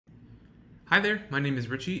Hi there, my name is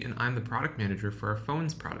Richie and I'm the product manager for our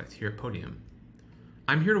phones product here at Podium.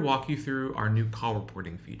 I'm here to walk you through our new call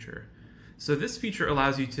reporting feature. So this feature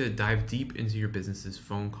allows you to dive deep into your business's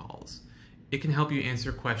phone calls. It can help you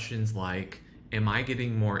answer questions like, am I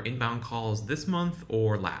getting more inbound calls this month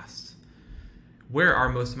or last? Where are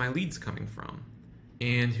most of my leads coming from?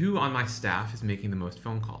 And who on my staff is making the most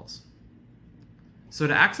phone calls? So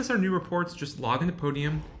to access our new reports, just log into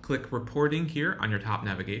Podium, click Reporting here on your top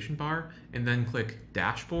navigation bar, and then click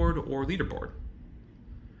Dashboard or Leaderboard.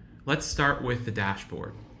 Let's start with the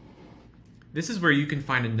dashboard. This is where you can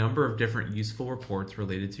find a number of different useful reports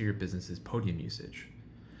related to your business's Podium usage.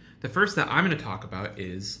 The first that I'm going to talk about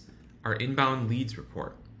is our inbound leads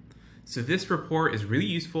report. So this report is really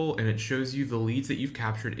useful and it shows you the leads that you've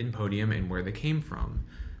captured in Podium and where they came from.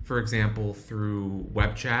 For example, through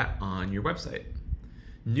web chat on your website.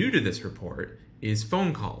 New to this report is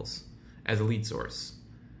phone calls as a lead source.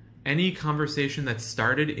 Any conversation that's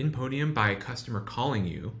started in Podium by a customer calling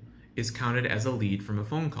you is counted as a lead from a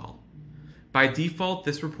phone call. By default,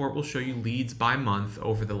 this report will show you leads by month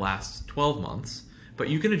over the last 12 months, but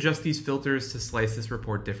you can adjust these filters to slice this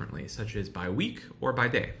report differently, such as by week or by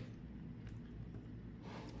day.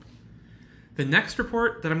 The next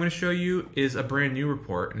report that I'm going to show you is a brand new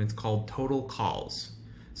report, and it's called Total Calls.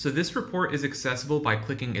 So this report is accessible by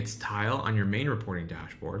clicking its tile on your main reporting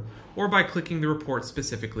dashboard, or by clicking the report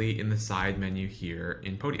specifically in the side menu here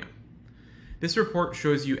in Podium. This report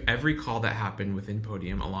shows you every call that happened within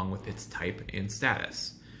Podium along with its type and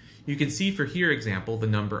status. You can see for here example the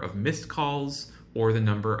number of missed calls or the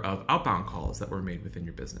number of outbound calls that were made within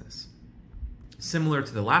your business. Similar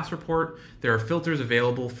to the last report, there are filters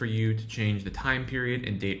available for you to change the time period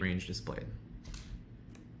and date range displayed.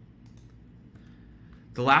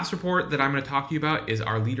 The last report that I'm going to talk to you about is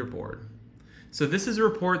our leaderboard. So this is a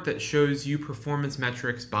report that shows you performance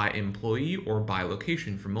metrics by employee or by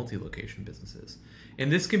location for multi-location businesses.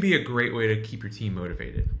 And this can be a great way to keep your team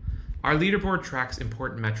motivated. Our leaderboard tracks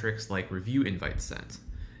important metrics like review invites sent.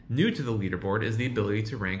 New to the leaderboard is the ability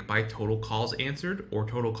to rank by total calls answered or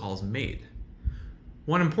total calls made.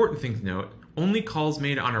 One important thing to note, only calls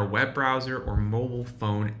made on our web browser or mobile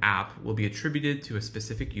phone app will be attributed to a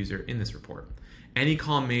specific user in this report. Any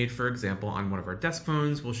call made, for example, on one of our desk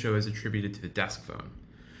phones will show as attributed to the desk phone.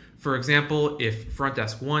 For example, if front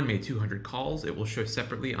desk 1 made 200 calls, it will show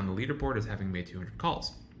separately on the leaderboard as having made 200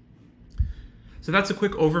 calls. So that's a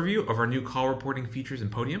quick overview of our new call reporting features in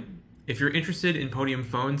Podium. If you're interested in Podium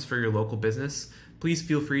Phones for your local business, please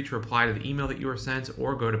feel free to reply to the email that you were sent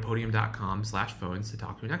or go to podium.com/phones to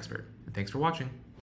talk to an expert. And thanks for watching.